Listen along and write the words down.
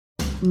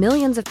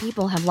Millions of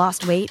people have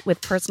lost weight with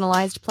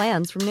personalized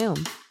plans from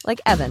Noom. Like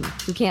Evan,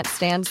 who can't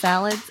stand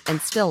salads and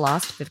still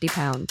lost 50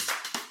 pounds.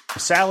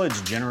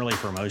 Salads generally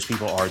for most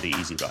people are the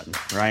easy button,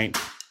 right?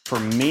 For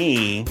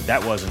me,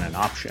 that wasn't an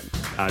option.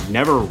 I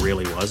never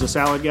really was a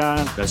salad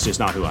guy. That's just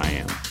not who I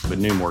am. But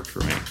Noom worked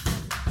for me.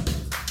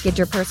 Get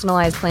your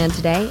personalized plan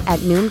today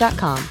at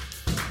Noom.com.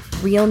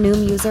 Real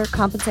Noom user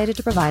compensated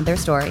to provide their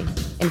story.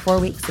 In 4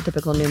 weeks, the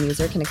typical Noom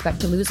user can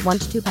expect to lose 1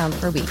 to 2 pounds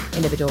per week.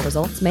 Individual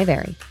results may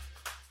vary.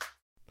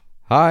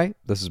 Hi,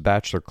 this is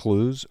Bachelor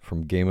Clues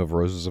from Game of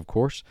Roses, of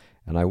course,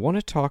 and I want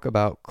to talk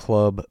about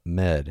Club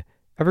Med.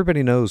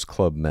 Everybody knows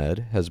Club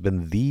Med has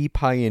been the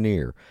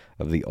pioneer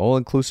of the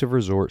all-inclusive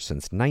resort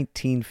since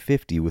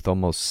 1950, with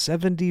almost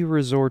 70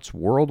 resorts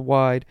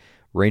worldwide,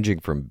 ranging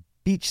from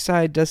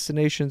beachside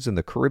destinations in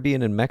the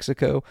Caribbean and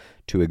Mexico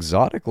to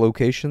exotic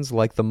locations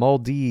like the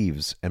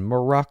Maldives and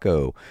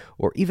Morocco,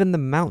 or even the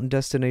mountain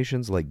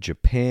destinations like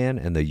Japan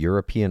and the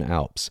European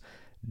Alps.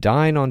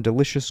 Dine on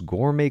delicious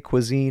gourmet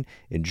cuisine,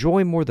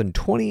 enjoy more than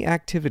 20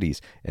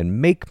 activities,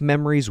 and make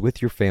memories with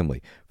your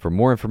family. For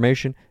more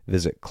information,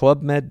 visit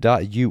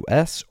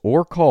clubmed.us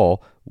or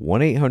call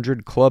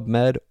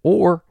 1-800-CLUB-MED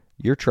or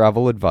your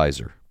travel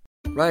advisor.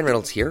 Ryan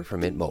Reynolds here from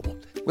Mint Mobile.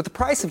 With the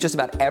price of just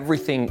about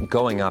everything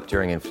going up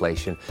during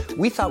inflation,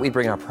 we thought we'd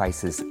bring our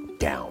prices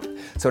down.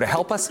 So to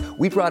help us,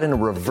 we brought in a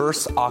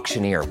reverse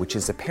auctioneer, which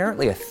is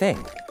apparently a thing.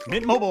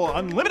 Mint Mobile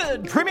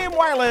Unlimited Premium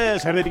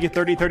Wireless. How to get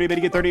 30, 30, bit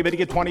to get 30, bit to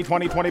get 20,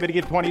 20, 20, bit to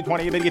get 20,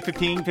 20, bit to get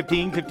 15,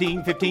 15,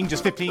 15, 15,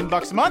 just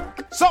 $15 a month?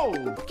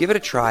 Sold! Give it a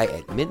try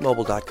at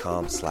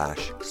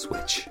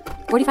mintmobile.com/switch.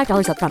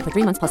 $45 up front for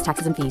 3 months plus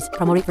taxes and fees.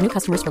 Promo rate for new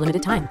customers for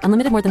limited time.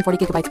 Unlimited more than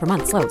 40 gigabytes per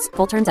month. Slows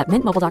full terms at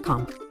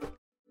mintmobile.com.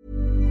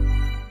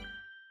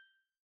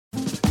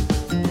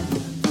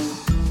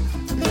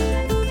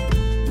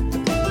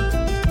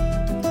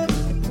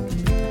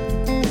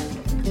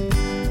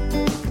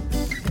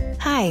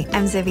 Hi,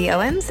 I'm Zibby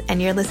Owens,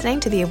 and you're listening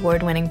to the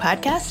award-winning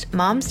podcast,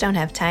 Moms Don't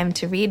Have Time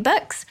to Read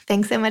Books.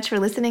 Thanks so much for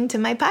listening to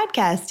my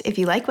podcast. If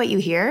you like what you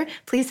hear,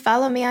 please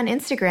follow me on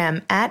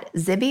Instagram at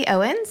Zibby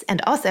Owens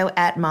and also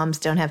at Moms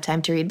Don't Have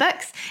Time to Read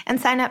Books, and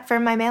sign up for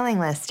my mailing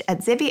list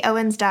at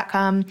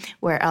zibbyowens.com,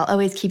 where I'll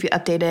always keep you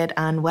updated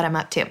on what I'm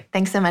up to.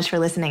 Thanks so much for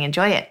listening.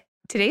 Enjoy it.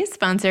 Today's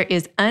sponsor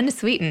is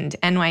Unsweetened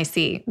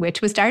NYC,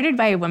 which was started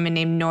by a woman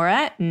named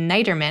Nora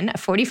Niederman, a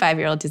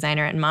 45-year-old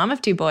designer and mom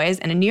of 2 boys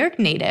and a New York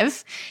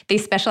native. They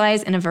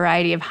specialize in a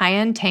variety of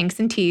high-end tanks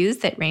and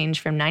teas that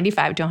range from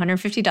 $95 to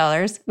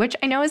 $150, which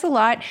I know is a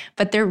lot,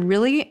 but they're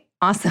really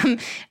awesome.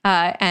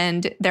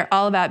 And they're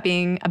all about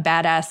being a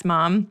badass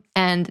mom.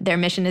 And their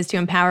mission is to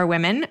empower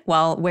women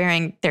while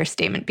wearing their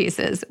statement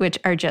pieces, which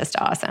are just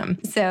awesome.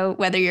 So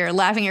whether you're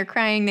laughing or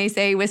crying, they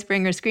say,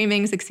 whispering or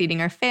screaming,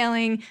 succeeding or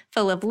failing,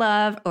 full of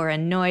love or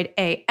annoyed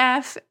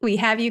AF, we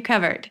have you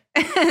covered.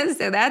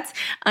 So that's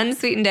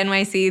Unsweetened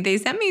NYC. They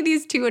sent me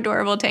these 2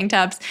 adorable tank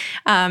tops,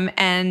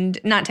 and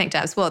not tank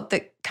tops. Well,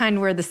 the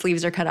kind where the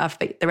sleeves are cut off,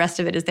 but the rest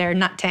of it is there,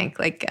 not tank,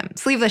 like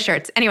sleeveless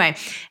shirts. Anyway,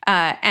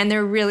 and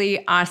they're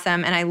really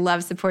awesome. And I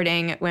love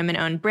supporting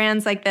women-owned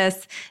brands like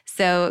this.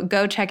 So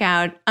go check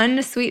out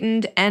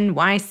Unsweetened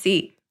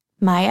NYC.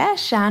 Maya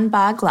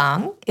Shanbag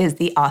Long is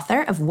the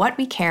author of What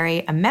We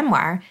Carry, a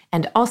memoir,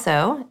 and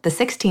also The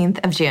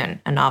 16th of June,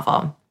 a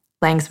novel.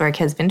 Lang's work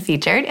has been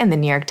featured in the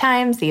New York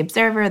Times, The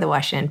Observer, The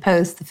Washington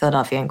Post, The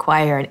Philadelphia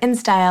Inquirer, and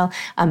InStyle,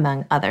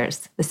 among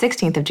others. The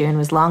 16th of June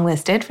was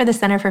longlisted for the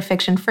Center for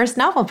Fiction First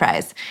Novel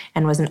Prize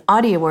and was an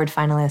Audie Award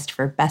finalist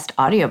for Best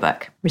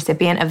Audiobook.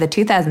 Recipient of the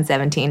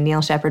 2017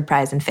 Neil Shepard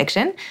Prize in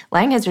Fiction,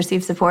 Lang has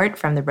received support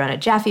from the Brona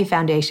Jaffe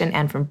Foundation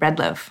and from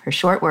Breadloaf. Her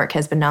short work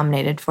has been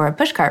nominated for a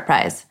Pushcart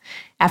Prize.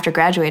 After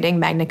graduating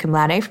magna cum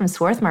laude from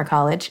Swarthmore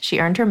College, she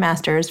earned her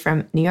master's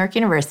from New York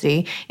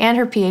University and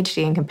her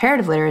PhD in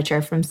comparative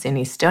literature from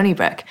SUNY Stony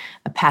Brook.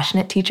 A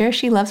passionate teacher,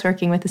 she loves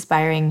working with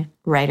aspiring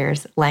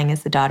writers. Lang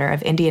is the daughter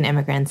of Indian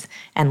immigrants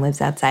and lives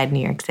outside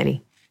New York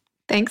City.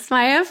 Thanks,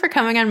 Maya, for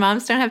coming on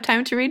Moms Don't Have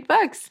Time to Read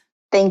Books.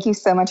 Thank you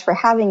so much for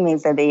having me,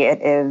 Zibby.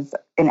 It is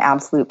an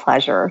absolute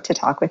pleasure to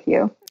talk with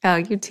you. Oh,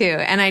 you too.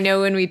 And I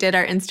know when we did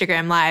our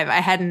Instagram Live,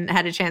 I hadn't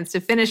had a chance to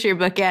finish your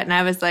book yet. And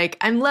I was like,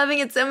 I'm loving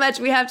it so much.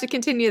 We have to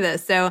continue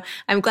this. So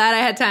I'm glad I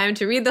had time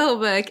to read the whole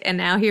book. And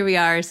now here we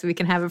are so we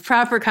can have a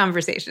proper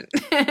conversation.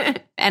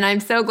 And I'm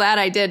so glad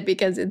I did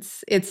because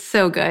it's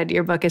so good.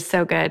 Your book is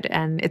so good.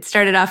 And it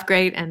started off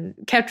great and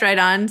kept right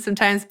on.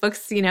 Sometimes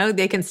books,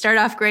 they can start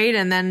off great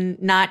and then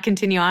not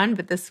continue on.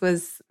 But this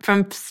was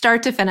from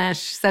start to finish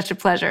such a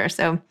pleasure.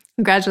 So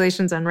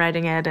congratulations on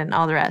writing it and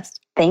all the rest.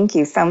 Thank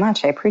you so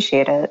much. I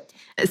appreciate it.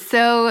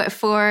 So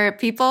for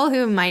people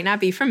who might not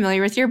be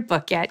familiar with your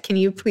book yet, can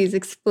you please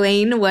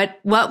explain what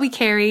We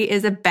Carry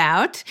is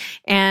about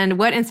and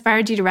what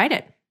inspired you to write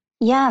it?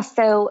 Yeah,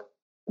 so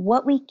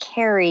What We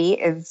Carry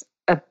is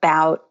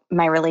about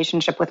my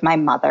relationship with my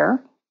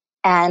mother.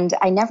 And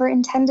I never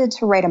intended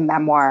to write a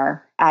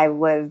memoir. I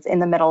was in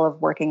the middle of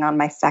working on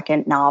my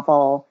second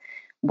novel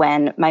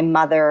when my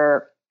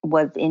mother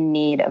was in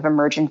need of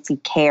emergency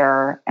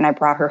care, and I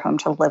brought her home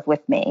to live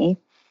with me.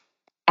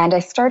 And I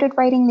started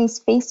writing these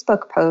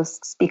Facebook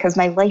posts because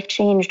my life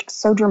changed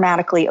so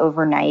dramatically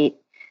overnight.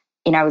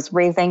 I was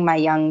raising my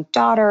young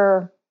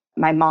daughter.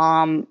 My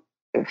mom,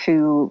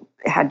 who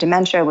had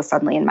dementia, was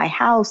suddenly in my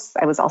house.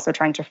 I was also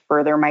trying to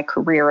further my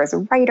career as a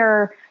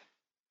writer.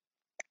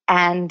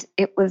 And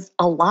it was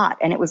a lot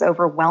and it was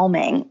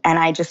overwhelming. And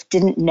I just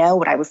didn't know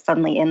what I was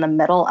suddenly in the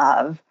middle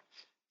of.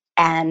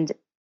 And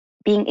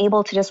being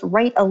able to just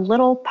write a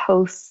little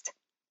post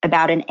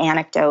about an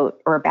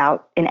anecdote or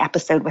about an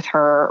episode with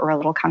her or a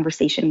little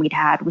conversation we'd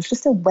had was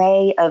just a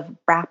way of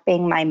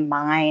wrapping my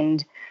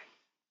mind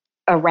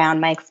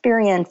around my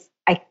experience.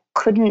 I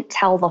couldn't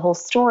tell the whole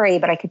story,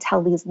 but I could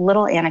tell these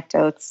little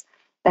anecdotes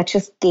that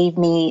just gave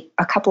me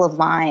a couple of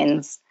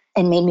lines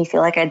and made me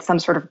feel like I had some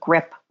sort of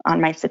grip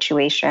on my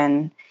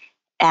situation.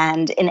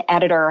 And an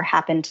editor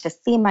happened to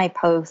see my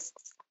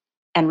posts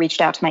and reached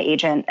out to my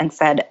agent and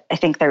said, I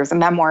think there's a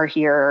memoir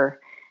here.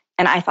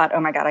 And I thought, oh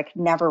my God, I could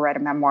never write a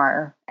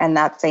memoir. And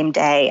that same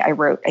day I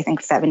wrote, I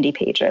think, 70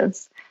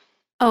 pages.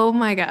 Oh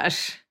my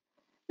gosh.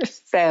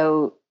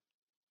 So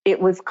it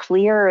was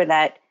clear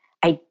that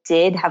I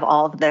did have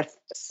all of this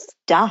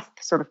stuff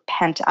sort of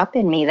pent up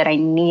in me that I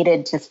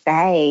needed to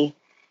say.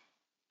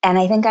 And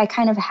I think I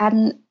kind of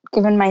hadn't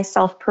given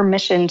myself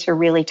permission to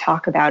really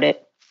talk about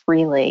it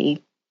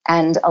freely.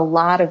 And a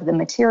lot of the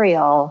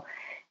material,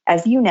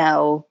 as you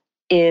know,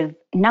 is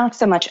not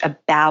so much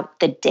about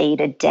the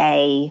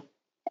day-to-day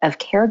of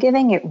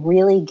caregiving. It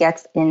really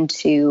gets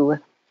into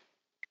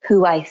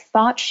who I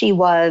thought she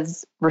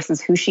was versus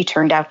who she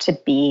turned out to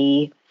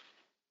be,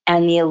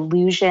 and the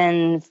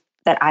illusions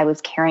that I was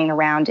carrying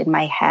around in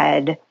my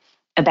head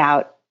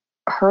about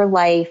her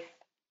life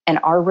and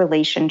our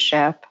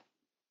relationship,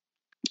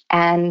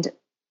 and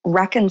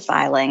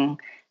reconciling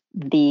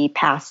the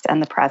past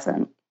and the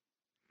present.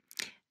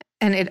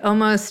 And it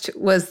almost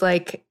was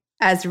like,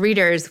 as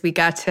readers, we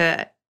got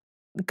to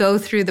go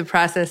through the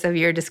process of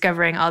your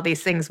discovering all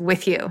these things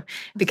with you,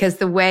 because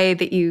the way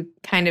that you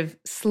kind of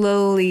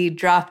slowly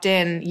dropped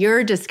in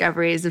your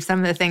discoveries of some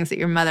of the things that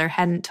your mother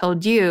hadn't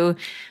told you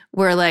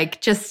were like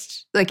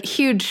just like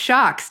huge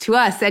shocks to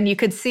us. And you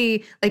could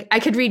see, like, I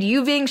could read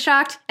you being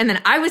shocked, and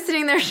then I was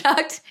sitting there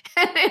shocked,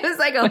 and it was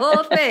like a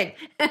whole thing.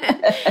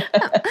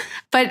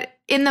 But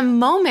in the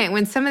moment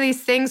when some of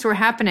these things were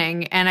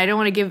happening, and I don't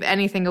want to give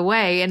anything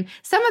away, and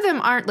some of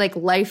them aren't like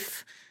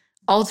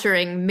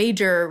life-altering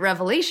major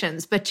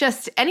revelations, but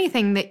just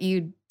anything that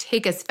you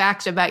take as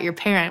fact about your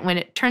parent when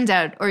it turns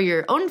out, or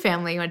your own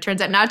family, when it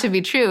turns out not to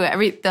be true,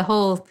 the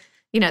whole,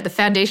 the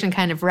foundation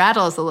kind of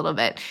rattles a little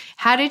bit.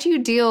 How did you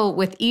deal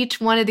with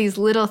each one of these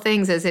little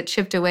things as it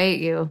chipped away at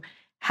you?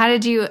 How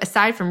did you,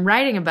 aside from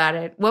writing about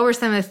it, what were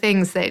some of the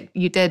things that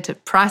you did to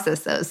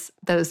process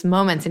those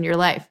moments in your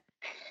life?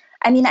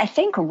 I mean, I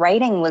think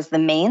writing was the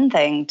main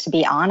thing, to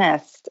be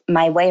honest.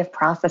 My way of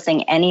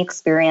processing any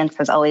experience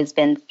has always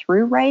been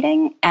through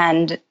writing.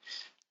 And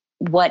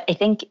what I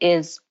think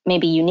is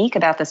maybe unique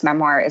about this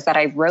memoir is that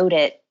I wrote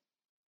it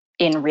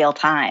in real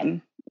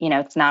time.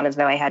 It's not as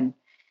though I had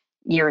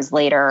years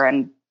later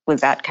and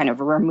was that kind of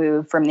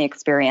removed from the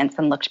experience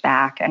and looked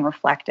back and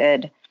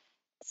reflected.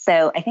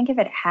 So I think if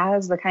it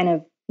has the kind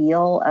of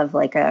feel of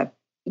like a,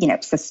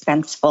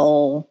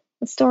 suspenseful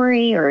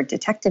story or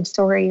detective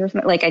story or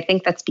something, like, I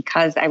think that's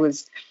because I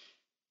was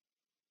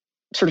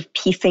sort of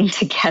piecing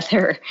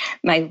together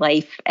my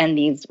life and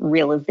these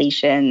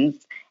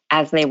realizations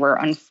as they were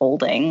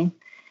unfolding.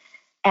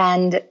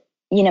 And,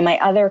 my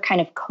other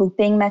kind of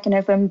coping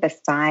mechanism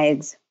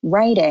besides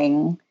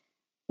writing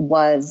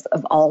was,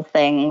 of all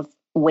things,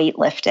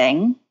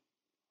 weightlifting,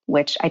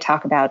 which I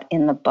talk about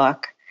in the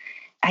book.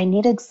 I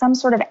needed some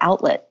sort of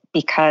outlet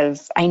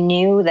because I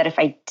knew that if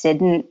I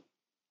didn't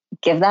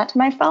give that to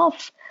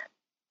myself,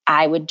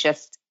 I would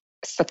just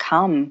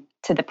succumb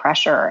to the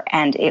pressure,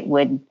 and it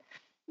would,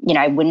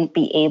 I wouldn't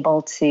be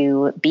able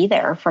to be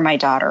there for my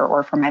daughter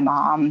or for my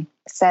mom.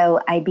 So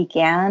I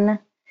began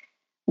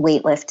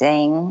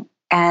weightlifting,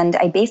 and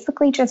I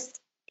basically just,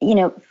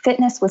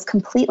 fitness was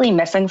completely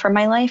missing from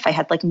my life. I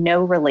had like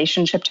no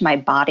relationship to my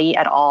body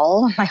at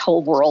all. My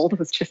whole world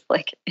was just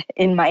like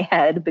in my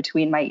head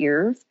between my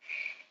ears.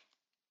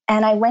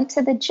 And I went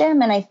to the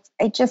gym, and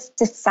I just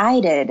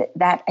decided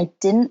that I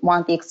didn't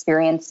want the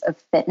experience of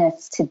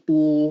fitness to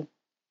be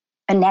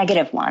a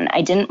negative one.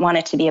 I didn't want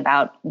it to be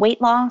about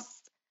weight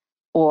loss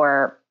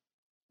or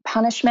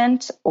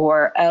punishment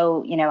or,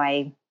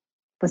 I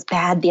was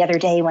bad the other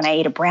day when I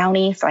ate a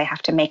brownie, so I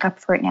have to make up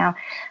for it now.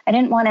 I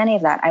didn't want any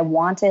of that. I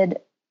wanted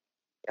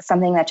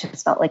something that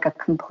just felt like a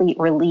complete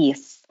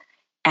release,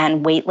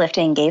 and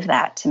weightlifting gave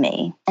that to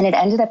me. And it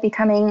ended up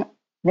becoming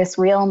this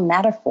real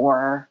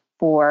metaphor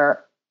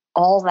for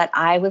all that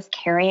I was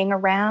carrying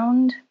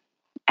around.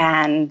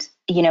 And,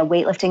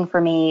 weightlifting for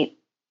me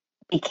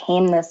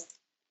became this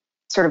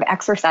sort of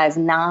exercise,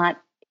 not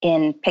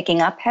in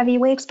picking up heavy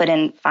weights, but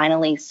in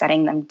finally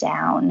setting them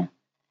down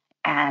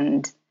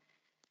and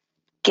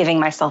giving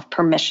myself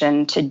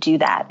permission to do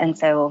that. And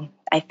so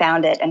I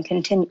found it and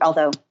continued,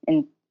 although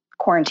in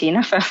quarantine,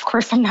 of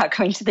course, I'm not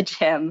going to the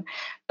gym,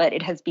 but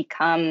it has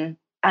become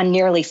a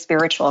nearly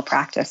spiritual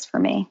practice for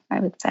me, I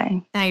would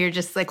say. Now you're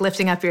just like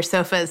lifting up your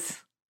sofas.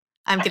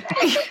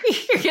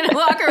 You're going to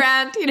walk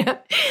around,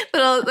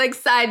 little like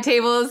side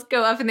tables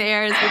go up in the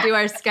air as we do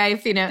our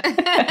Skype,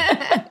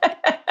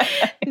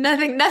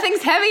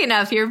 Nothing's heavy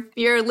enough.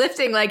 You're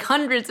lifting like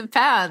hundreds of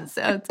pounds.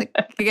 So it's like,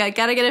 you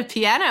got to get a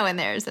piano in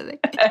there or something.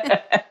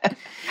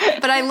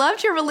 But I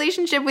loved your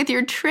relationship with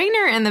your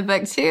trainer in the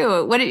book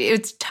too.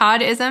 It's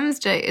Todd Isms?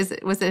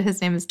 Was it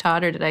his name is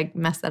Todd, or did I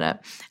mess that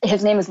up?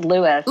 His name is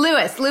Lewis.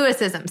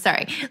 Lewis Isms,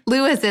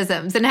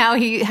 and how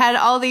he had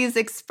all these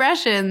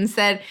expressions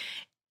that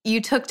you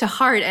took to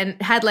heart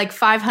and had like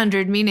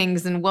 500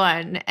 meanings in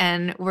one,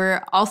 and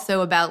were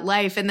also about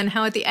life. And then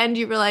how at the end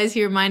you realize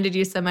he reminded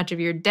you so much of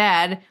your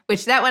dad,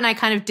 which that one I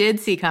kind of did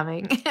see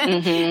coming.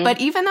 Mm-hmm.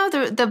 But even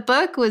though the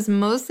book was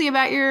mostly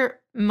about your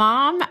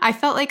mom, I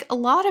felt like a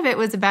lot of it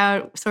was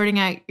about sorting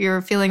out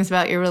your feelings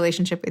about your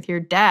relationship with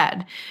your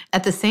dad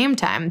at the same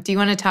time. Do you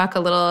want to talk a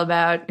little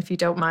about, if you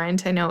don't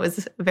mind, I know it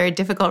was a very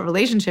difficult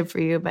relationship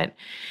for you, but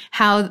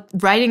how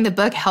writing the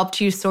book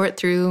helped you sort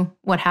through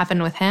what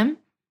happened with him?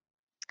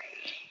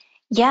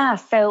 Yeah,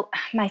 so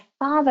my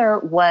father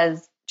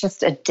was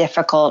just a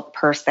difficult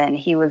person.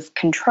 He was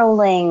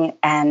controlling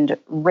and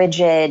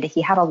rigid. He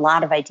had a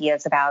lot of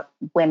ideas about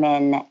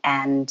women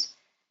and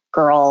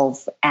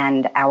girls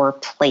and our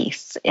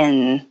place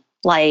in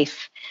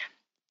life.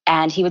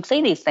 And he would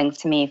say these things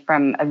to me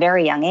from a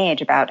very young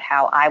age about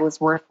how I was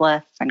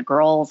worthless and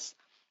girls,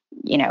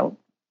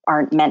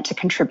 aren't meant to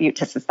contribute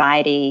to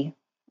society.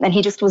 And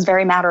he just was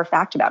very matter of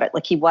fact about it.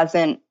 Like it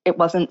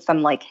wasn't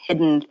some like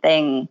hidden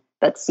thing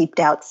that seeped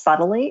out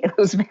subtly. It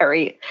was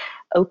very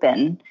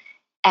open.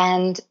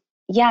 And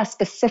yeah,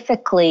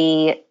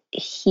 specifically,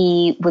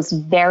 he was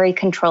very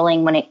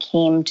controlling when it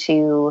came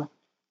to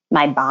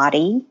my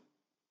body.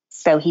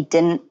 So he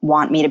didn't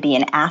want me to be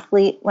an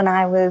athlete when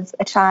I was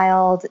a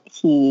child.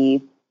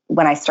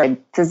 When I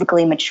started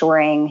physically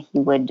maturing, he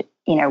would,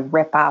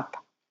 rip up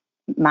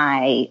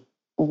my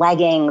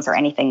leggings or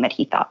anything that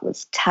he thought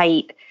was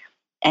tight.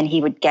 And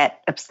he would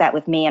get upset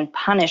with me and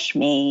punish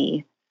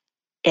me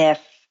if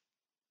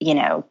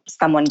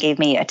someone gave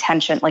me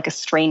attention, like a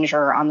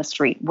stranger on the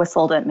street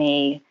whistled at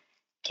me,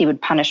 he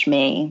would punish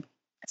me.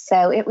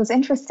 So it was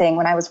interesting.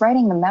 When I was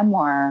writing the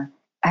memoir,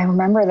 I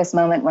remember this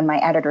moment when my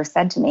editor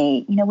said to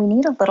me, we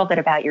need a little bit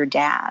about your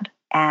dad.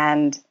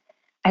 And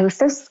I was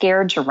so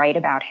scared to write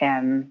about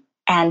him.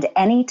 And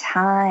any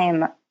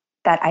time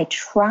that I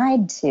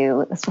tried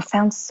to, this will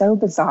sound so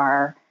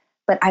bizarre,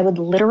 but I would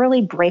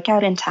literally break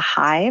out into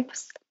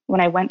hives when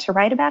I went to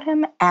write about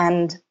him.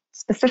 And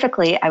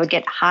specifically, I would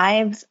get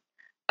hives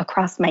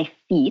across my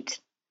feet.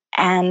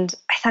 And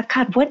I thought,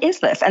 God, what is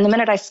this? And the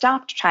minute I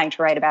stopped trying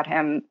to write about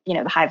him,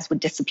 the hives would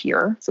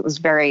disappear. So it was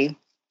very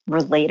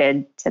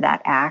related to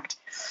that act.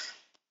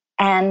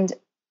 And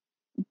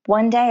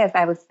one day, as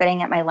I was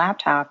sitting at my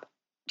laptop,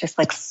 just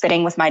like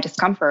sitting with my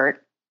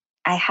discomfort,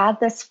 I had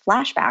this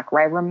flashback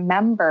where I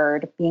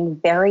remembered being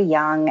very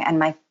young and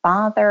my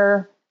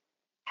father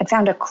had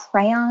found a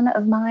crayon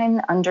of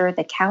mine under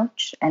the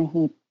couch and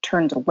he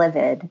turned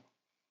livid.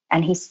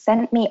 And he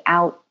sent me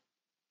out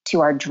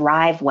to our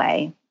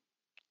driveway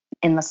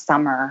in the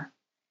summer.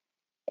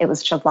 It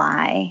was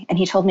July, and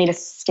he told me to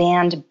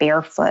stand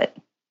barefoot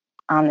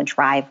on the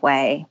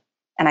driveway,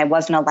 and I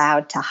wasn't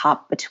allowed to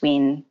hop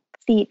between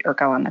feet or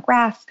go on the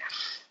grass.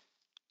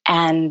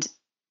 And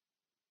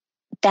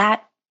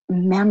that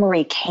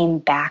memory came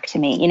back to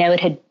me. It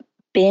had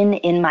been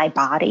in my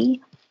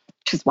body,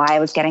 which is why I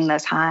was getting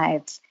those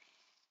hives.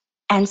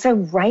 And so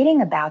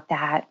writing about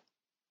that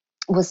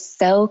was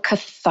so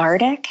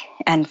cathartic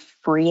and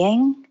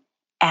freeing.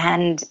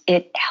 And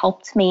it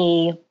helped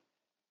me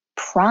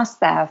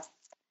process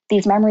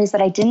these memories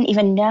that I didn't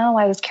even know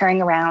I was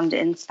carrying around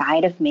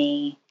inside of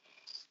me.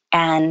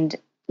 And,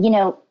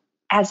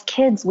 as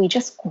kids, we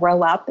just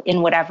grow up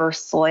in whatever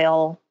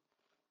soil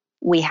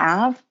we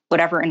have,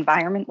 whatever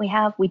environment we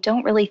have. We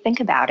don't really think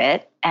about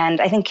it.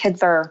 And I think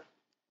kids are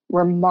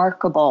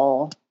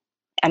remarkable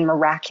and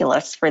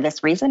miraculous for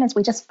this reason, is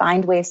we just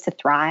find ways to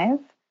thrive,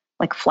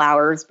 like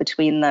flowers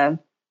between the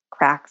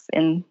cracks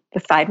in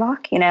the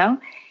sidewalk,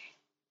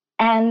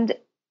 And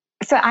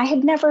so I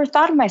had never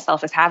thought of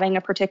myself as having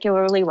a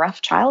particularly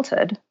rough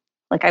childhood.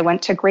 Like I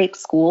went to great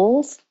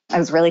schools. I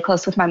was really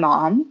close with my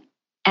mom.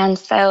 And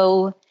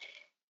so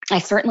I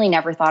certainly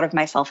never thought of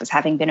myself as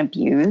having been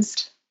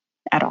abused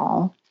at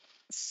all.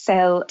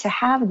 So to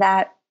have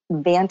that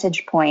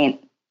vantage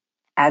point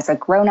as a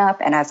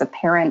grown-up and as a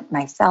parent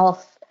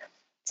myself,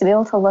 to be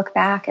able to look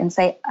back and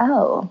say,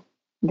 oh,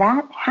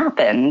 that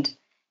happened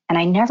and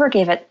I never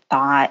gave it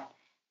thought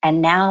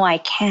and now I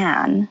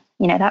can.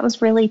 That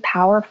was really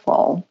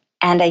powerful.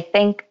 And I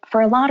think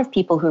for a lot of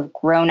people who've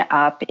grown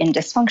up in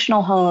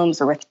dysfunctional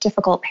homes or with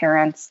difficult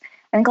parents,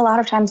 I think a lot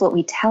of times what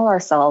we tell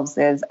ourselves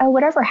is, oh,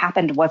 whatever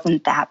happened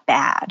wasn't that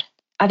bad.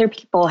 Other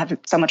people have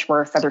it so much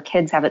worse. Other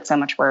kids have it so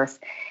much worse.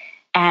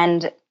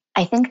 And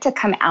I think to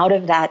come out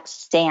of that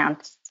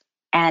stance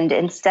and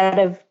instead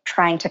of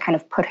trying to kind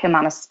of put him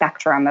on a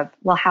spectrum of,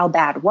 well, how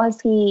bad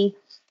was he,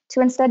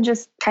 to instead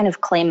just kind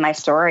of claim my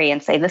story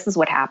and say, this is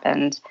what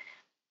happened,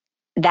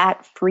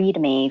 that freed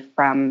me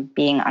from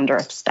being under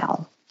a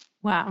spell.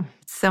 Wow.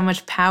 So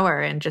much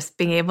power in just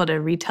being able to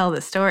retell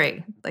the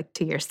story, like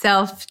to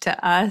yourself,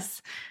 to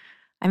us.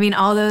 I mean,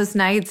 all those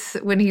nights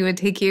when he would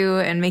take you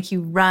and make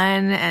you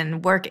run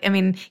and work. I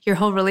mean, your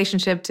whole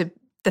relationship to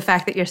the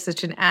fact that you're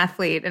such an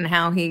athlete and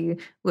how he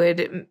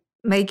would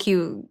make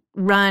you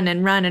run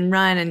and run and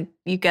run and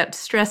you got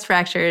stress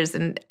fractures.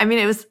 And I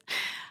mean,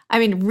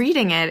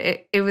 reading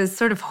it was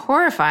sort of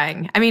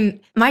horrifying. I mean,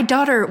 my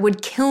daughter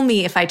would kill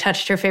me if I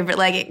touched her favorite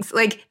leggings.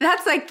 Like,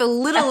 that's like the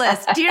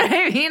littlest. Do you know what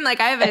I mean? Like,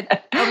 I have an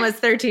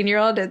almost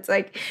 13-year-old. It's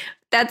like,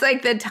 that's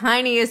like the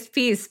tiniest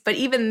piece. But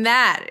even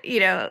that,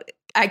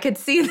 I could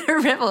see the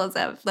ripples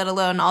of, let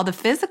alone all the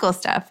physical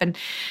stuff. And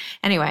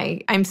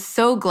anyway, I'm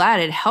so glad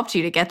it helped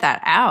you to get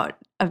that out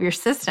of your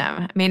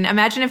system. I mean,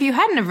 imagine if you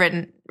hadn't have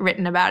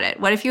written about it.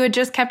 What if you had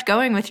just kept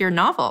going with your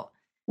novel?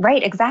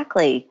 Right,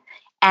 exactly.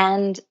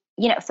 And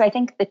so I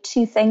think the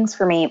two things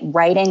for me,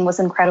 writing was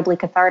incredibly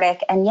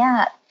cathartic. And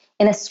yet,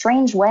 in a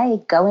strange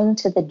way, going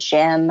to the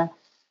gym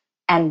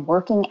and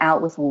working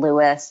out with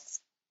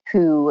Lewis,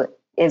 who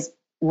is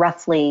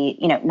roughly,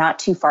 not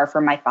too far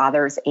from my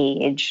father's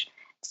age.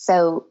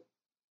 So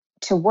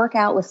to work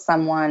out with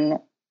someone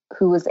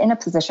who was in a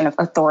position of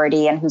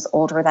authority and who's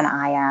older than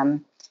I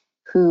am,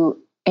 who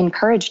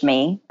encouraged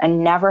me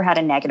and never had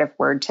a negative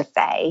word to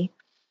say,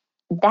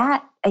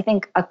 that I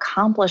think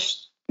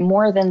accomplished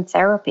more than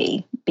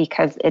therapy,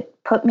 because it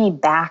put me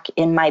back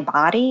in my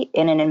body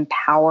in an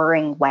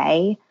empowering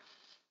way.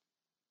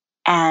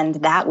 And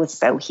that was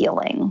so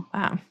healing.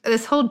 Wow.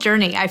 This whole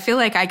journey, I feel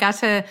like I got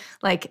to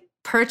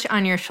perch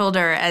on your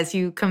shoulder as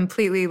you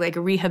completely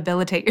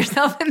rehabilitate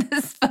yourself in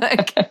this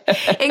book,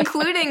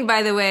 including,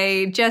 by the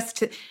way,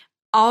 just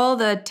all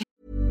the...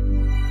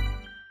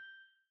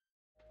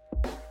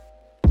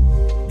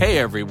 Hey,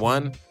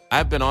 everyone.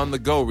 I've been on the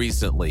go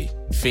recently.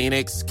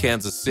 Phoenix,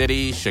 Kansas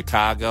City,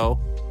 Chicago.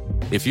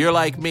 If you're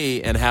like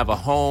me and have a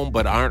home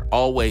but aren't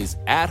always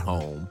at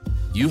home,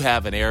 you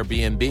have an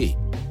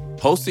Airbnb.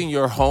 Hosting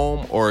your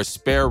home or a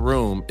spare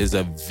room is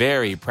a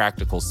very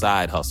practical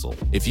side hustle.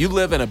 If you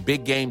live in a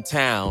big game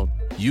town,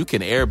 you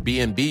can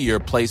Airbnb your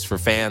place for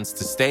fans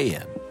to stay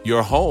in.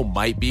 Your home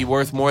might be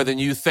worth more than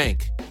you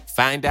think.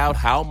 Find out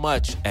how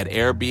much at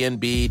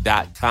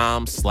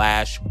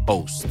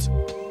airbnb.com/host.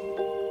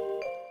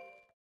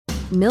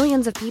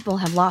 Millions of people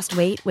have lost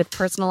weight with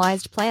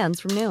personalized plans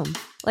from Noom.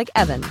 Like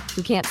Evan,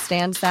 who can't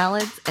stand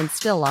salads and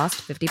still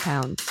lost 50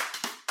 pounds.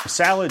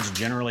 Salads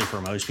generally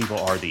for most people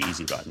are the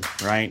easy button,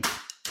 right?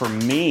 For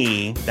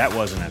me, that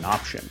wasn't an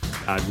option.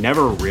 I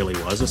never really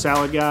was a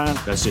salad guy.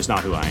 That's just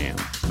not who I am.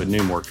 But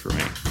Noom worked for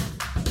me.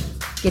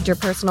 Get your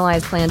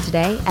personalized plan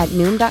today at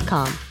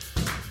Noom.com.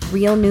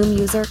 Real Noom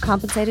user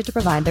compensated to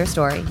provide their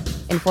story.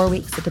 In 4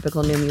 weeks, the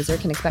typical Noom user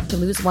can expect to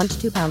lose 1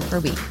 to 2 pounds per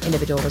week.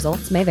 Individual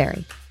results may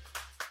vary.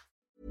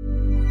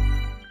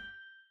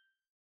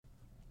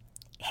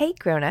 Hey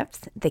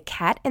grown-ups, the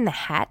Cat in the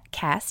Hat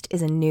cast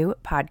is a new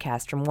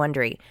podcast from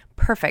Wondery,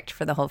 perfect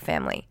for the whole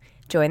family.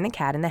 Join the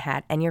Cat in the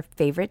Hat and your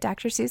favorite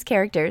Dr. Seuss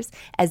characters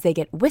as they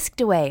get whisked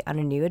away on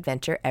a new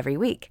adventure every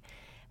week.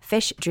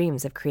 Fish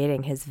dreams of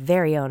creating his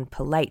very own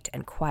polite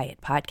and quiet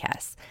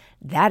podcasts.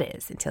 That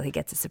is, until he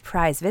gets a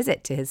surprise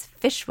visit to his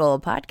Fishbowl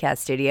podcast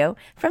studio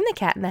from the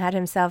Cat in the Hat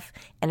himself,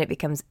 and it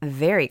becomes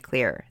very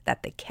clear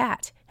that the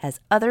cat has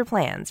other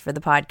plans for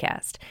the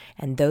podcast,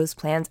 and those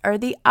plans are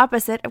the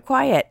opposite of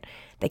quiet.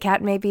 The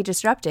cat may be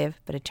disruptive,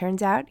 but it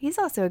turns out he's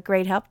also a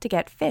great help to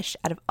get fish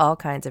out of all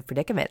kinds of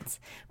predicaments.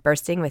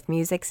 Bursting with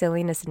music,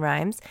 silliness, and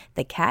rhymes,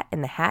 the Cat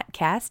in the Hat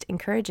cast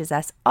encourages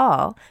us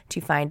all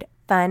to find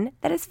fun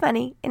that is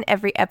funny in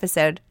every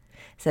episode.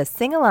 So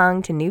sing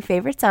along to new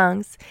favorite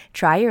songs,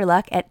 try your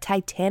luck at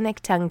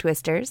Titanic tongue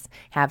twisters,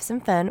 have some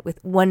fun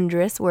with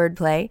wondrous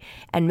wordplay,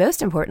 and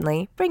most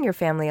importantly, bring your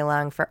family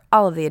along for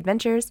all of the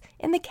adventures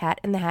in the Cat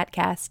in the Hat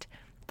cast.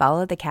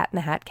 Follow the Cat in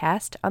the Hat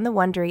cast on the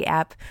Wondery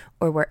app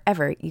or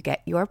wherever you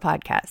get your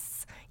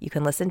podcasts. You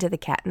can listen to the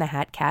Cat in the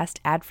Hat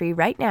cast ad-free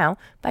right now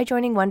by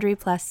joining Wondery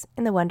Plus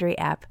in the Wondery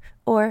app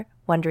or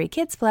Wondery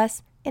Kids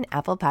Plus in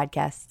Apple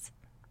Podcasts.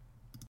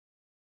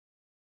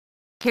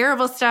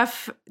 Terrible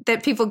stuff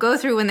that people go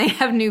through when they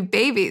have new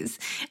babies.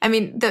 I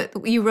mean,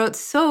 you wrote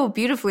so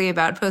beautifully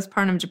about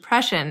postpartum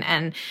depression,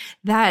 and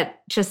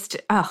that just,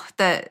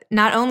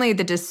 not only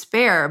the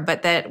despair,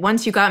 but that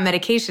once you got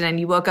medication and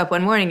you woke up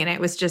one morning and it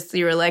was just,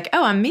 you were like,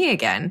 oh, I'm me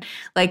again.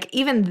 Like,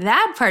 even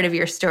that part of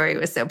your story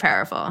was so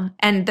powerful.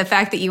 And the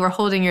fact that you were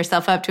holding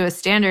yourself up to a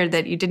standard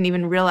that you didn't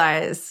even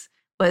realize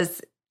was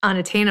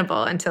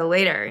unattainable until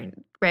later,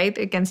 right?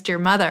 Against your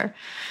mother.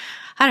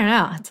 I don't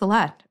know. It's a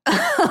lot.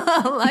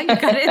 A lot you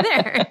got in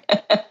there.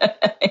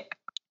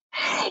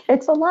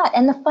 It's a lot.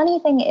 And the funny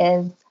thing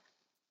is,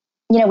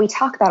 we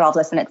talk about all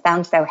this and it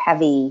sounds so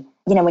heavy.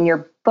 When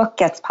your book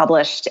gets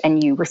published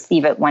and you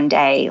receive it one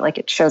day, like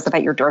it shows up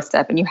at your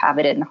doorstep and you have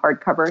it in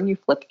hardcover and you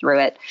flip through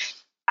it.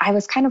 I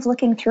was kind of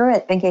looking through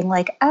it thinking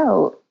like,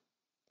 oh,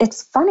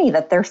 it's funny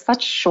that there's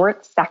such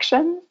short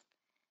sections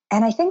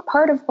And I think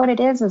part of what it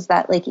is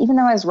that like, even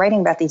though I was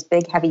writing about these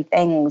big, heavy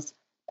things,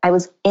 I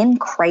was in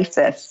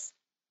crisis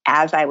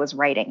as I was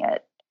writing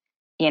it,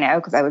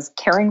 because I was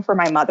caring for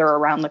my mother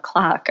around the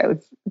clock. I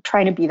was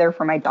trying to be there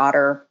for my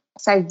daughter.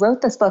 So I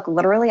wrote this book.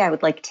 Literally, I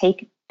would like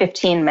take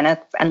 15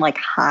 minutes and like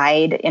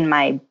hide in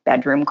my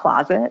bedroom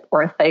closet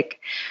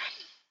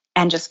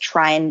and just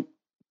try and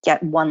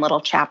get one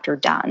little chapter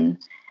done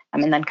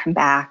and then come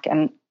back.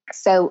 And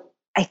so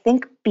I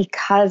think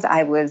because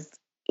I was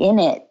in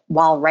it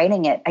while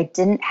writing it, I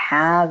didn't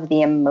have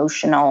the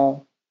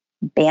emotional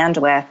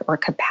bandwidth or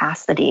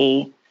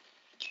capacity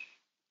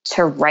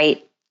to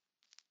write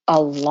a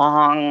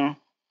long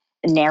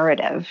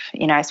narrative.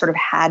 I sort of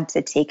had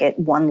to take it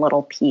one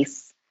little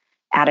piece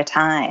at a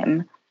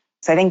time.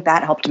 So I think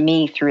that helped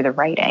me through the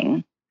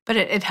writing. But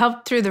it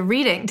helped through the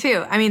reading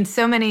too. I mean,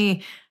 so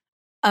many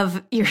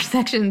of your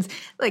sections,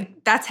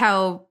 like that's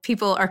how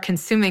people are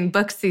consuming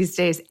books these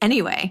days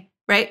anyway,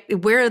 right?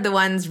 We're the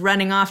ones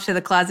running off to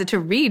the closet to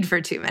read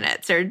for 2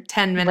 minutes or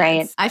 10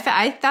 minutes. Right.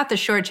 I thought the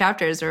short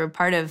chapters were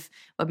part of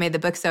what made the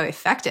book so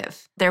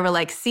effective. There were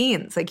like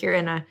scenes, like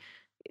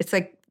it's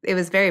like, it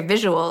was very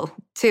visual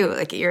too.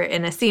 Like you're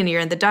in a scene,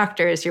 you're in the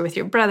doctor's, you're with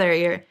your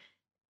brother,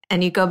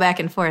 and you go back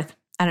and forth.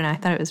 I don't know. I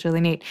thought it was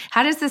really neat.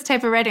 How does this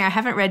type of writing, I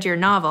haven't read your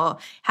novel.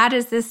 How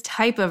does this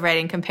type of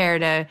writing compare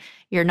to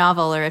your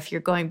novel? Or if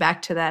you're going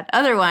back to that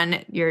other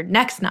one, your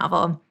next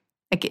novel,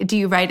 like, do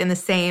you write in the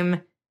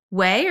same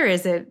way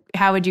or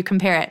how would you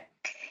compare it?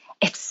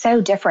 It's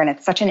so different.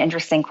 It's such an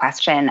interesting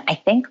question. I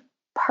think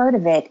part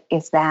of it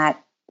is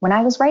that when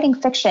I was writing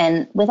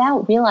fiction,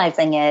 without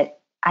realizing it,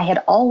 I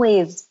had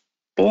always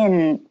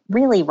been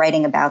really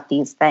writing about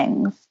these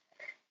things.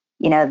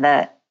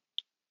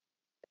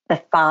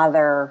 The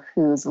father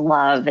whose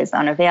love is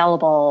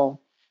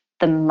unavailable,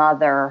 the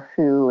mother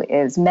who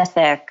is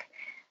mythic.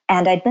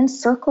 And I'd been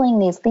circling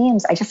these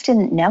themes. I just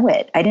didn't know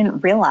it. I didn't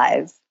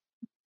realize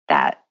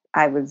that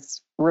I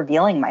was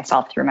revealing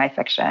myself through my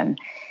fiction.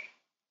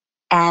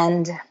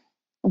 And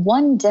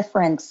one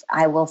difference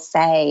I will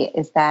say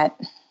is that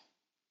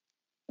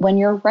when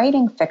you're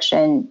writing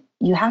fiction,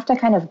 you have to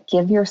kind of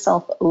give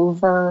yourself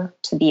over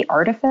to the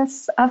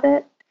artifice of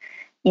it.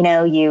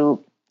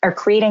 You are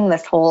creating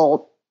this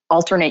whole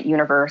alternate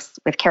universe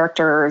with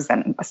characters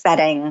and a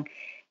setting.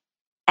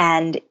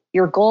 And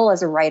your goal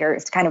as a writer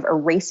is to kind of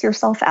erase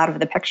yourself out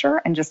of the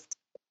picture and just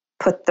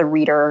put the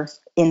reader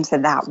into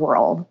that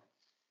world.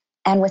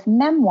 And with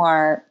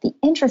memoir, the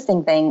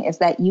interesting thing is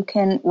that you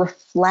can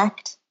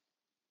reflect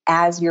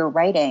as you're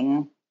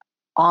writing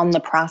on the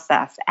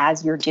process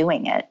as you're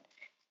doing it.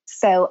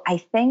 So I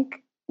think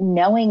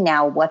knowing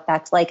now what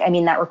that's like,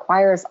 that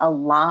requires a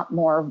lot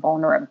more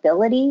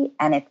vulnerability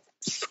and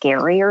it's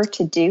scarier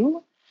to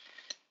do.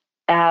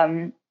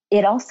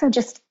 It also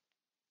just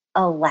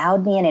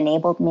allowed me and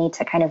enabled me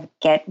to kind of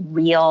get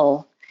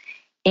real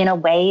in a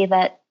way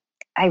that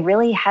I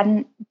really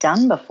hadn't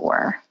done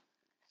before.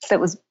 So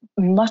it was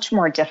much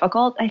more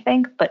difficult, I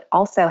think, but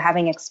also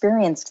having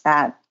experienced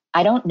that,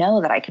 I don't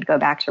know that I could go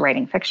back to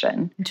writing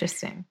fiction.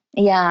 Interesting.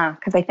 Yeah,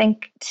 because I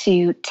think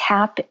to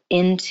tap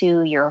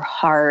into your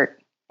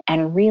heart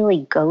and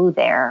really go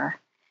there,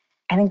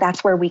 I think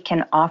that's where we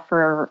can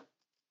offer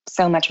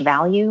so much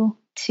value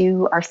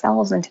to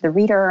ourselves and to the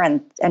reader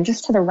and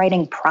just to the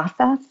writing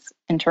process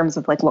in terms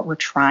of like what we're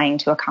trying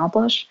to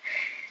accomplish,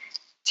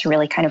 to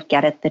really kind of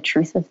get at the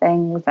truth of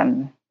things.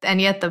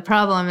 And yet the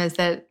problem is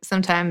that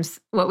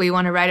sometimes what we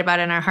want to write about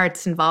in our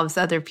hearts involves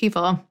other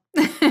people.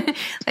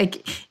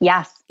 Like,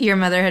 yes, your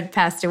mother had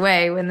passed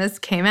away when this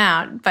came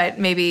out, but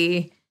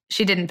maybe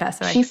she didn't pass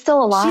away. She's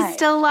still alive. She's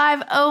still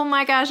alive. Oh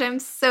my gosh, I'm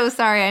so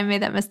sorry I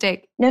made that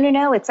mistake.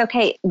 No, it's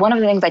okay. One of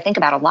the things I think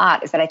about a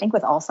lot is that I think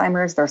with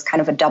Alzheimer's, there's kind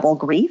of a double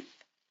grief.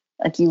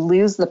 Like you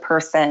lose the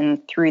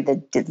person through the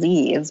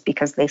disease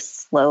because they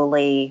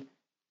slowly,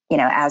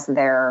 as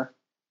their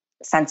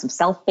sense of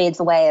self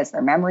fades away, as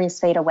their memories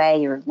fade away,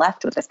 you're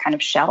left with this kind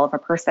of shell of a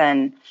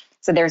person.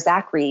 So there's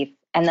that grief.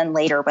 And then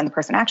later when the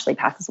person actually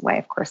passes away,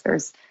 of course,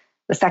 there's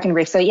the second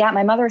grief. So yeah,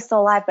 my mother is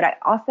still alive, but I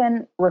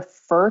often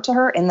refer to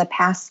her in the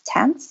past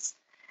tense.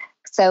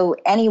 So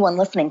anyone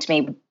listening to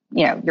me,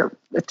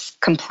 it's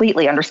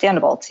completely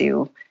understandable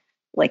to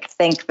like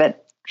think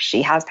that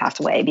she has passed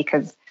away,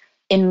 because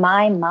in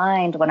my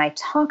mind, when I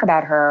talk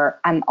about her,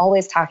 I'm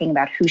always talking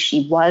about who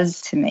she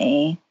was to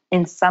me.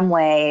 In some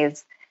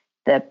ways,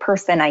 the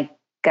person I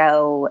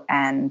go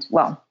and,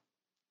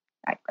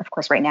 of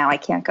course, right now I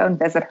can't go and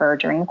visit her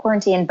during the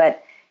quarantine,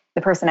 but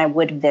the person I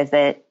would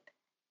visit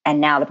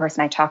and now the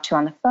person I talk to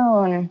on the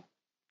phone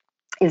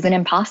is an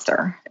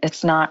imposter.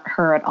 It's not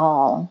her at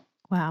all.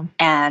 Wow.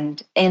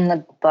 And in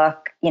the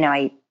book,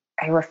 I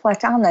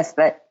reflect on this,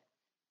 but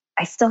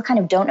I still kind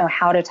of don't know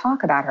how to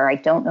talk about her. I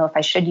don't know if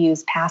I should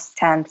use past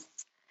tense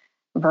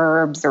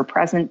verbs or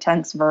present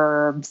tense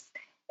verbs.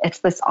 It's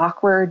this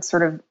awkward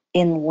sort of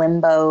in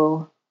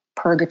limbo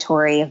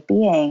purgatory of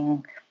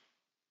being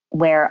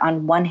where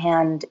on one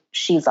hand,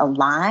 she's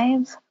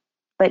alive,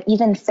 but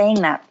even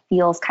saying that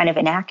feels kind of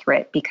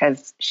inaccurate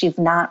because she's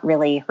not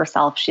really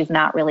herself. She's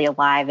not really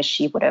alive as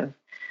she would have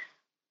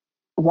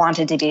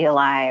wanted to be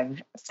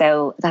alive.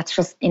 So that's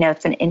just,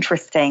 it's an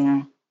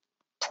interesting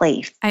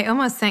place. I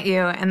almost sent you,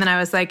 and then I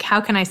was like,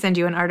 how can I send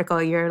you an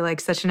article? You're like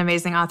such an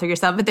amazing author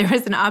yourself. But there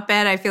was an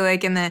op-ed, I feel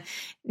like, in the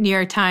New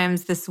York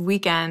Times this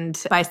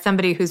weekend by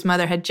somebody whose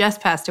mother had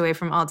just passed away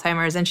from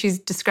Alzheimer's, and she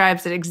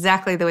describes it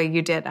exactly the way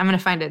you did. I'm going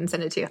to find it and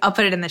send it to you. I'll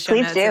put it in the show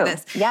notes of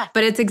this. Yeah.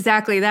 But it's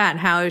exactly that,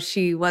 how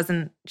she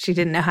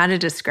didn't know how to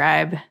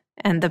describe,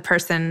 and the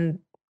person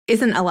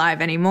isn't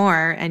alive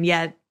anymore. And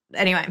yet,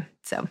 anyway,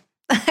 so,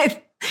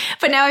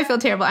 but now I feel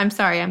terrible. I'm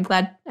sorry. I'm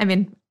glad.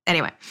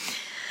 Anyway.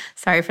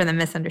 Sorry for the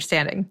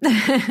misunderstanding.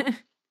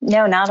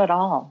 No, not at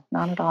all.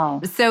 Not at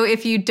all. So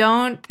if you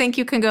don't think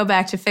you can go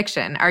back to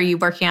fiction, are you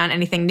working on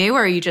anything new,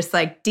 or are you just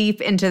like deep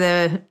into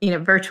the,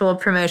 virtual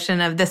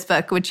promotion of this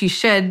book, which you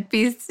should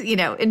be,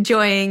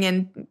 enjoying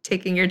and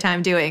taking your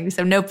time doing?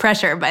 So no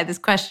pressure by this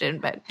question,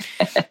 but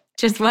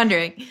just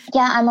wondering.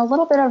 Yeah, I'm a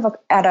little bit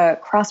at a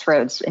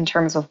crossroads in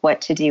terms of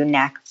what to do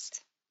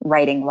next,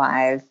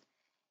 writing-wise.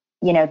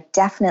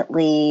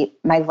 Definitely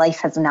my life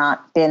has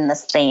not been the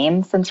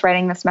same since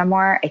writing this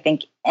memoir. I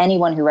think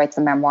anyone who writes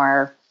a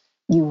memoir,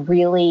 you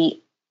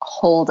really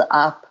hold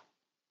up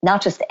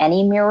not just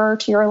any mirror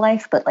to your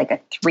life, but like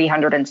a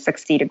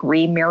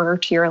 360-degree mirror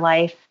to your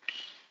life.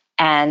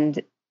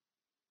 And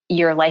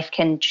your life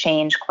can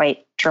change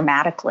quite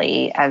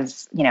dramatically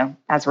as a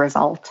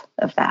result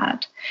of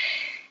that.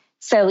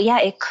 So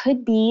yeah, it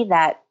could be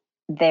that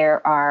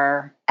there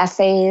are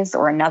essays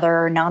or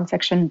another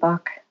nonfiction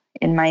book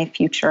in my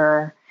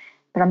future,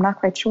 but I'm not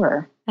quite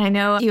sure. I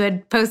know you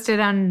had posted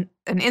on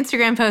an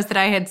Instagram post that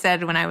I had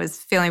said when I was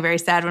feeling very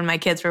sad when my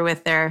kids were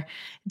with their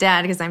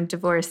dad, because I'm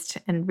divorced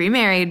and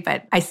remarried,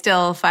 but I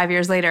still 5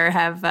 years later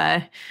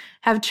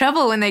have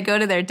trouble when they go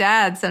to their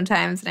dad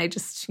sometimes. And I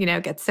just,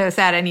 get so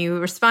sad. And you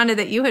responded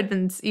that you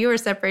were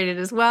separated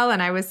as well.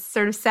 And I was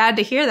sort of sad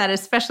to hear that,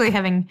 especially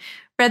having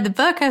read the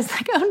book. I was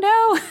like,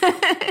 oh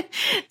no.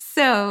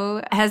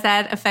 So has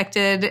that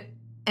affected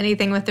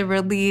anything with the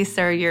release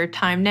or your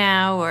time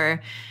now,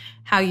 or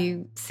how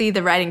you see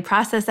the writing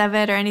process of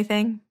it or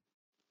anything?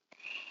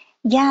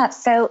 Yeah.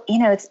 So,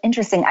 it's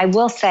interesting. I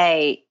will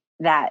say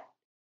that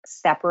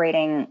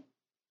separating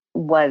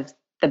was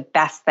the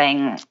best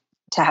thing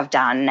to have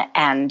done.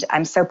 And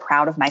I'm so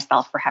proud of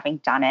myself for having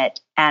done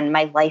it. And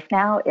my life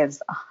now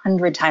is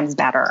 100 times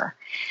better.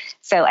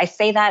 So I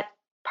say that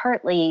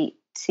partly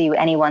to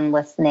anyone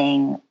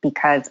listening,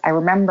 because I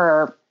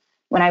remember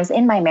when I was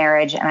in my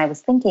marriage and I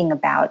was thinking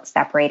about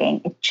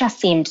separating, it just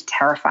seemed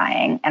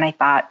terrifying. And I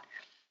thought,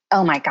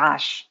 oh my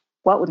gosh,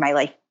 what would my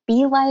life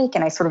be like?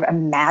 And I sort of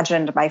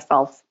imagined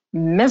myself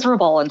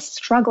miserable and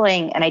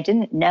struggling. And I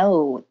didn't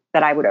know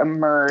that I would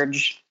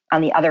emerge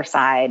on the other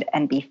side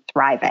and be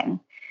thriving.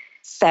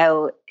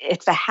 So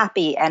it's a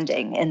happy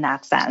ending in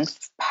that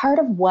sense. Part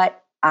of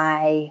what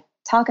I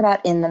talk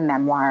about in the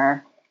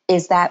memoir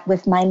is that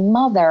with my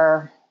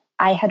mother,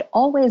 I had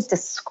always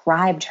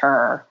described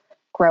her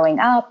growing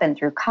up and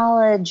through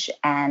college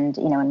and,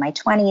 in my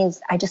 20s,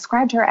 I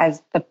described her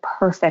as the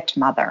perfect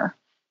mother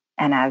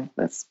and as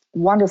this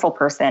wonderful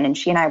person. And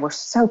she and I were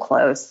so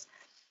close.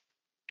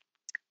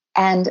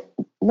 And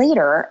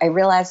later I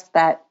realized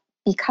that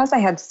because I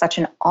had such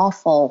an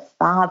awful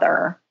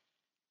father,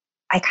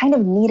 I kind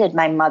of needed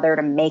my mother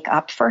to make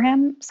up for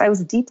him. So I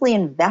was deeply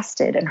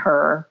invested in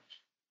her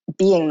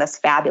being this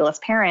fabulous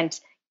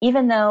parent,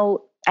 even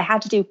though I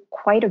had to do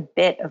quite a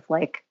bit of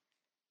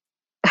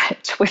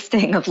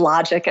twisting of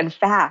logic and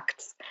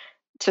facts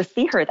to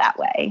see her that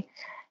way.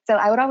 So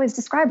I would always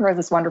describe her as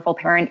this wonderful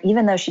parent,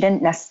 even though she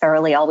didn't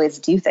necessarily always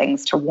do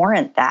things to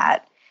warrant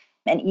that.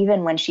 And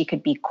even when she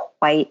could be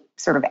quite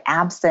sort of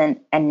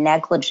absent and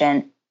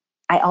negligent,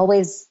 I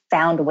always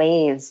found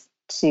ways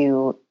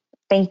to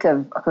think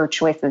of her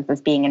choices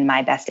as being in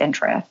my best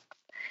interest.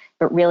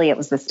 But really, it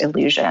was this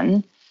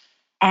illusion.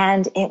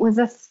 And it was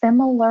a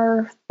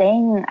similar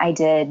thing I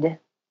did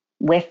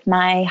with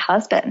my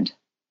husband,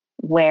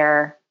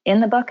 where in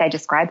the book, I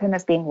describe him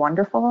as being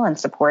wonderful and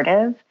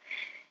supportive,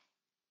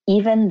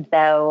 even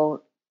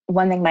though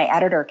one thing my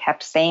editor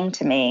kept saying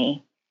to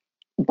me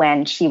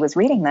when she was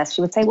reading this, she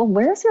would say, well,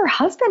 where's your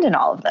husband in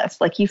all of this?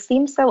 Like, you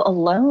seem so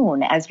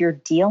alone as you're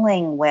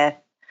dealing with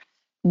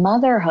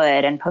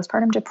motherhood and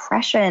postpartum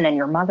depression and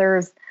your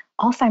mother's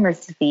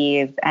Alzheimer's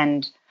disease.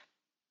 And,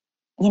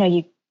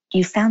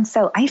 you sound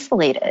so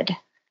isolated.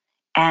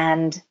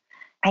 And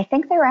I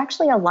think there are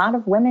actually a lot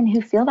of women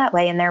who feel that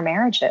way in their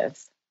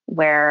marriages,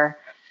 where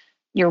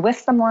you're with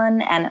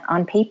someone and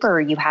on paper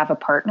you have a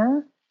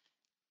partner.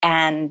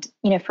 And,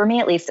 for me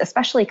at least,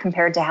 especially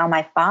compared to how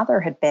my father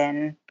had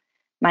been,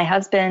 my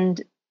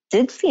husband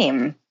did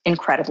seem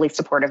incredibly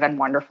supportive and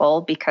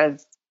wonderful,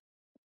 because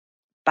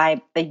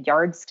by the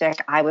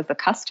yardstick I was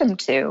accustomed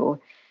to,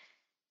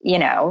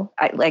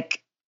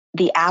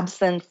 the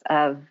absence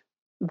of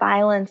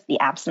violence, the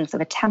absence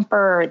of a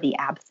temper, the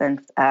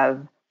absence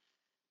of,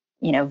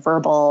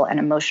 verbal and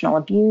emotional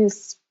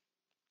abuse.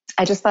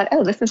 I just thought,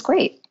 oh, this is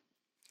great.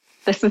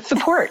 This is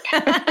support.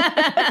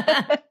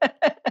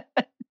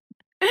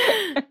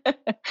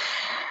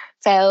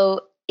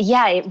 So,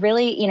 yeah, it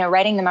really,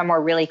 writing the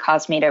memoir really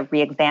caused me to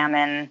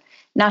re-examine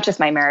not just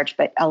my marriage,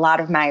 but a lot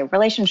of my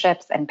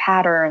relationships and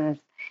patterns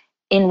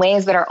in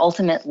ways that are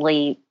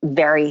ultimately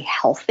very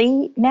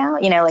healthy now.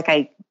 Like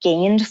I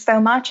gained so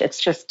much. It's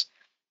just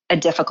a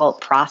difficult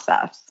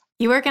process.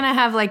 You are going to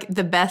have like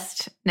the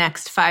best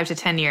next 5 to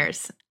 10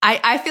 years.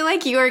 I feel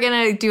like you are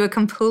going to do a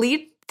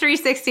complete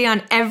 360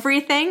 on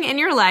everything in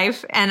your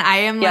life. And I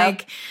am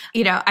like,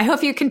 I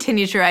hope you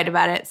continue to write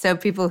about it so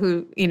people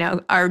who,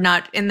 are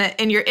not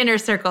in your inner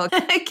circle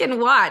can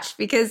watch,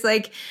 because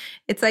like,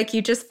 it's like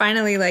you just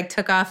finally like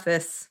took off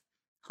this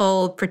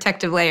whole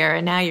protective layer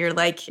and now you're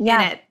like in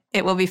it.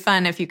 It will be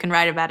fun if you can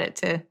write about it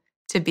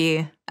to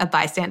be a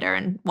bystander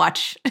and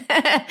watch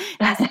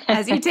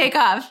as you take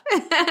off.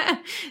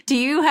 Do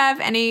you have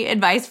any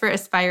advice for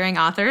aspiring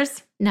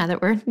authors now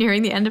that we're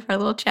nearing the end of our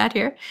little chat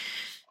here?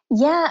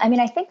 Yeah, I mean,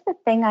 I think the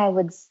thing I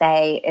would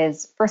say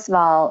is, first of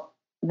all,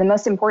 the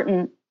most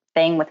important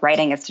thing with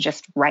writing is to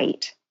just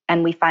write.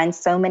 And we find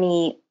so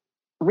many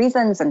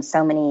reasons and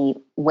so many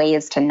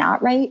ways to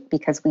not write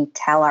because we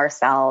tell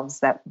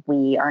ourselves that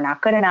we are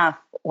not good enough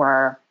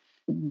or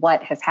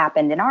what has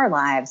happened in our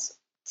lives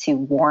to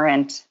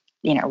warrant,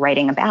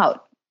 writing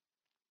about.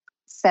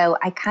 So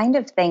I kind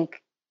of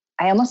think,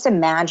 I almost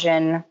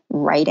imagine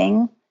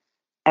writing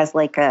as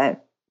like a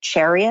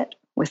chariot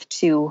with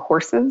 2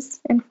 horses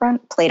in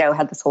front. Plato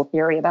had this whole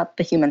theory about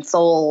the human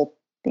soul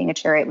being a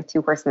chariot with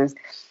 2 horses.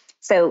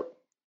 So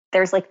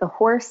there's like the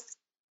horse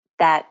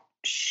that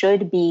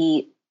should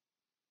be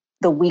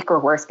the weaker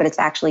horse, but it's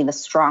actually the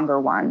stronger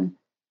one,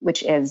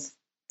 which is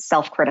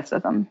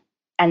self-criticism.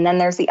 And then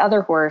there's the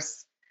other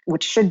horse,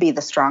 which should be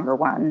the stronger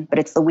one, but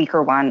it's the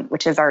weaker one,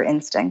 which is our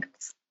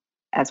instincts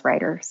as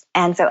writers.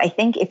 And so I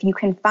think if you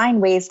can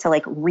find ways to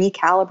like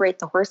recalibrate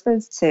the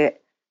horses to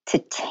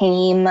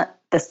tame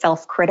the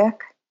self-critic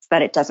so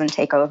that it doesn't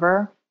take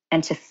over,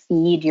 and to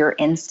feed your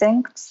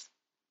instincts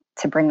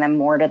to bring them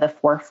more to the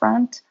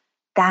forefront,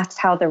 that's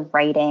how the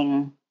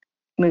writing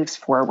moves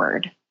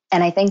forward.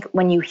 And I think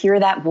when you hear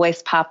that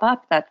voice pop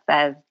up that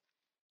says,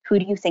 who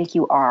do you think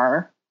you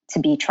are to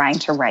be trying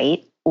to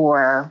write?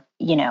 Or,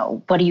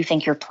 what do you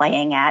think you're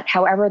playing at?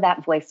 However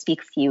that voice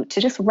speaks to you,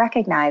 to just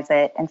recognize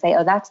it and say,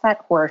 oh, that's that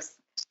horse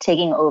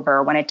taking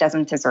over when it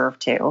doesn't deserve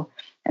to,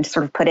 and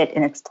sort of put it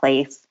in its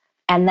place.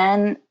 And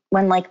then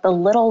when like the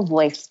little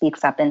voice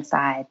speaks up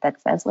inside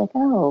that says like,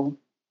 oh,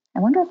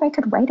 I wonder if I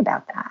could write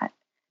about that,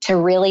 to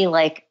really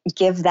like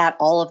give that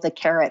all of the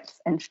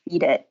carrots and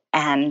feed it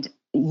and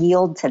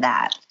yield to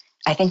that.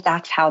 I think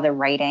that's how the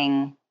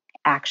writing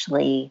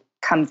actually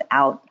comes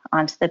out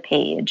onto the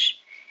page.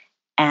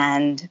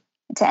 And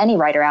to any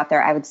writer out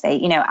there, I would say,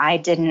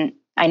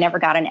 I never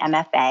got an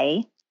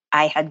MFA.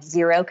 I had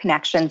 0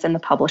 connections in the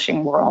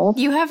publishing world.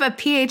 You have a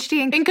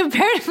PhD in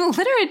comparative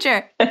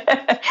literature.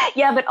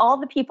 Yeah, but all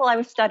the people I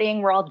was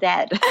studying were all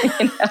dead.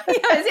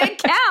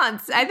 It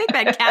counts. I think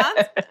that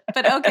counts,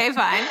 but okay,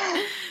 fine.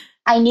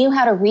 I knew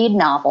how to read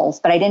novels,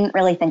 but I didn't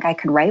really think I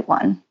could write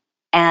one.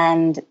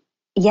 And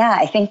yeah,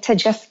 I think to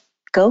just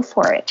go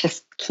for it,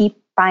 just keep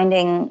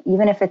finding,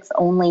 even if it's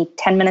only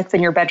 10 minutes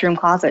in your bedroom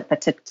closet,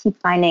 but to keep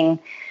finding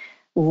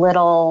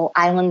little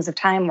islands of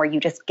time where you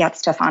just get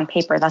stuff on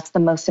paper. That's the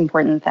most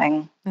important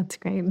thing. That's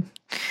great.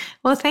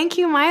 Well, thank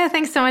you, Maya.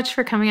 Thanks so much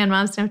for coming on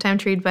Moms Don't Have Time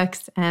to Read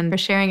Books and for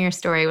sharing your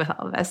story with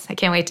all of us. I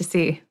can't wait to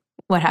see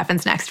what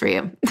happens next for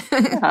you.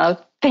 Oh,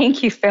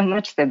 thank you so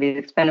much, Libby.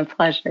 It's been a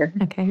pleasure.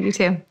 Okay, you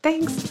too.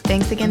 Thanks.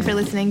 Thanks again for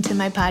listening to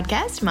my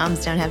podcast,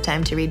 Moms Don't Have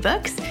Time to Read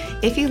Books.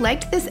 If you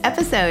liked this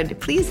episode,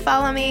 please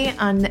follow me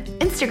on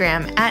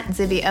Instagram at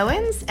Zibby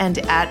Owens and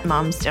at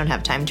Moms Don't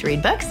Have Time to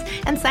Read Books,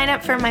 and sign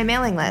up for my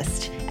mailing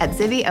list at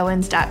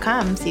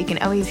zibbyowens.com so you can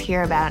always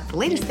hear about the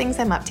latest things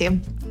I'm up to.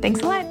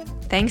 Thanks a lot.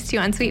 Thanks to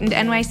Unsweetened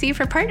NYC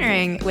for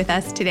partnering with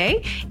us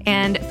today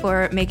and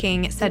for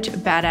making such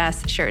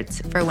badass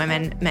shirts for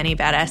women. Many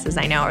badasses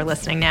I know are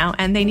listening now,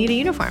 and they need a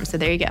uniform, so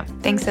there you go.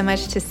 Thanks so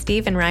much to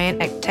Steve and Ryan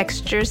at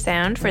Texture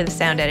Sound for the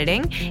sound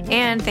editing,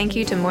 and thank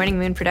you to Morning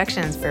Moon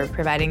Productions for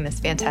providing this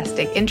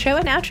fantastic intro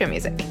and outro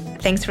music.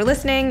 Thanks for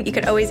listening. You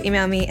could always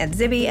email me at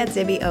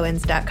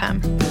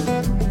zibby@zibbyowens.com.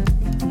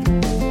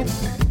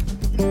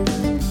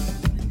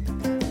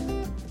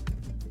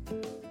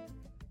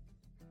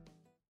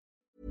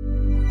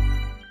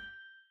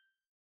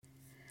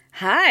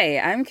 Hi,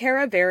 I'm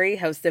Kara Berry,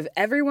 host of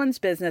Everyone's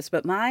Business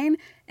But Mine,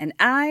 and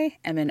I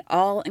am an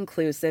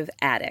all-inclusive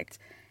addict.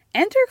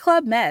 Enter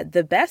Club Med,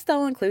 the best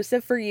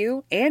all-inclusive for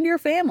you and your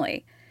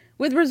family.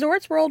 With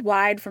resorts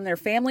worldwide, from their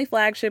family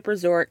flagship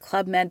resort,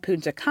 Club Med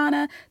Punta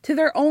Cana, to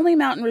their only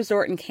mountain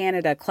resort in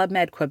Canada, Club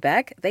Med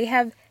Quebec, they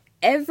have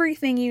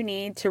everything you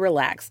need to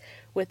relax.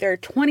 With their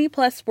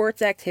 20-plus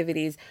sports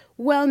activities,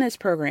 wellness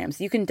programs,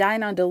 you can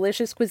dine on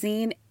delicious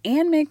cuisine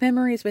and make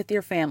memories with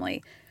your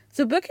family.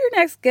 So book your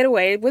next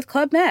getaway with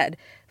Club Med.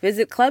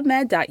 Visit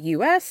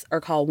clubmed.us or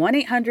call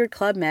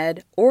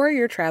 1-800-CLUB-MED or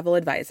your travel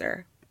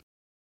advisor.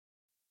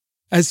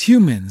 As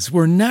humans,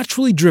 we're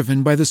naturally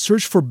driven by the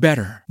search for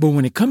better. But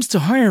when it comes to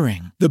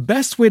hiring, the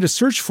best way to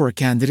search for a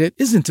candidate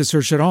isn't to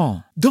search at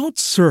all. Don't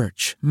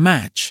search,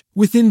 match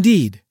with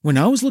Indeed. When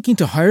I was looking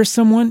to hire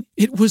someone,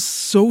 it was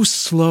so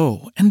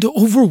slow and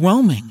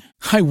overwhelming.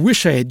 I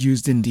wish I had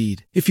used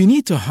Indeed. If you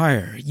need to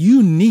hire,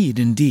 you need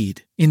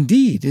Indeed.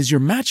 Indeed is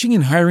your matching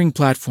and hiring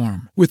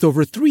platform with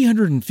over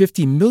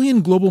 350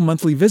 million global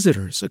monthly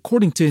visitors,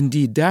 according to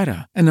Indeed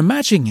data, and a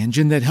matching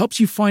engine that helps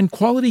you find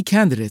quality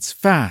candidates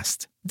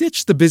fast.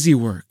 Ditch the busy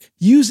work.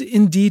 Use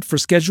Indeed for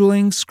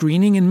scheduling,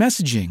 screening, and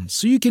messaging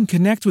so you can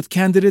connect with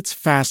candidates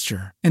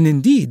faster. And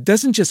Indeed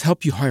doesn't just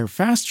help you hire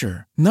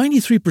faster.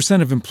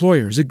 93% of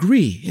employers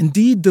agree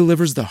Indeed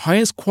delivers the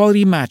highest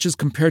quality matches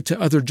compared to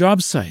other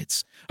job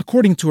sites,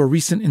 according to a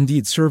recent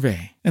Indeed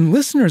survey. And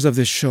listeners of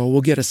this show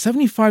will get a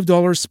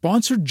 $75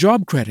 sponsored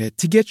job credit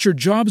to get your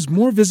jobs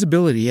more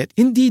visibility at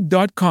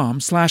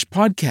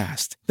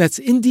Indeed.com/podcast. That's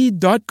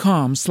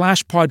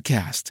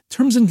Indeed.com/podcast.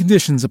 Terms and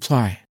conditions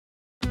apply.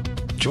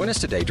 Join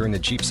us today during the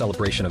Jeep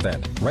Celebration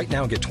event. Right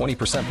now, get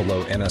 20%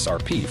 below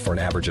MSRP for an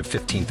average of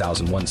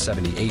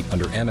 $15,178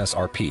 under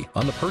MSRP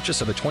on the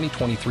purchase of a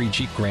 2023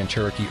 Jeep Grand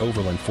Cherokee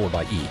Overland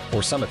 4xE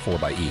or Summit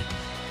 4xE.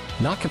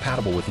 Not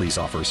compatible with lease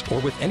offers or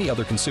with any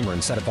other consumer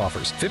incentive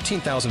offers.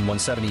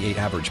 $15,178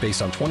 average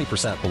based on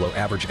 20% below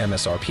average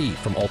MSRP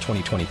from all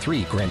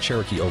 2023 Grand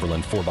Cherokee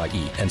Overland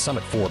 4xE and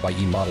Summit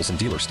 4xE models in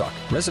dealer stock.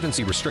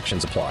 Residency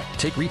restrictions apply.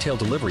 Take retail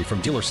delivery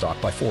from dealer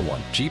stock by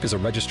 4/1. Jeep is a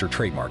registered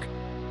trademark.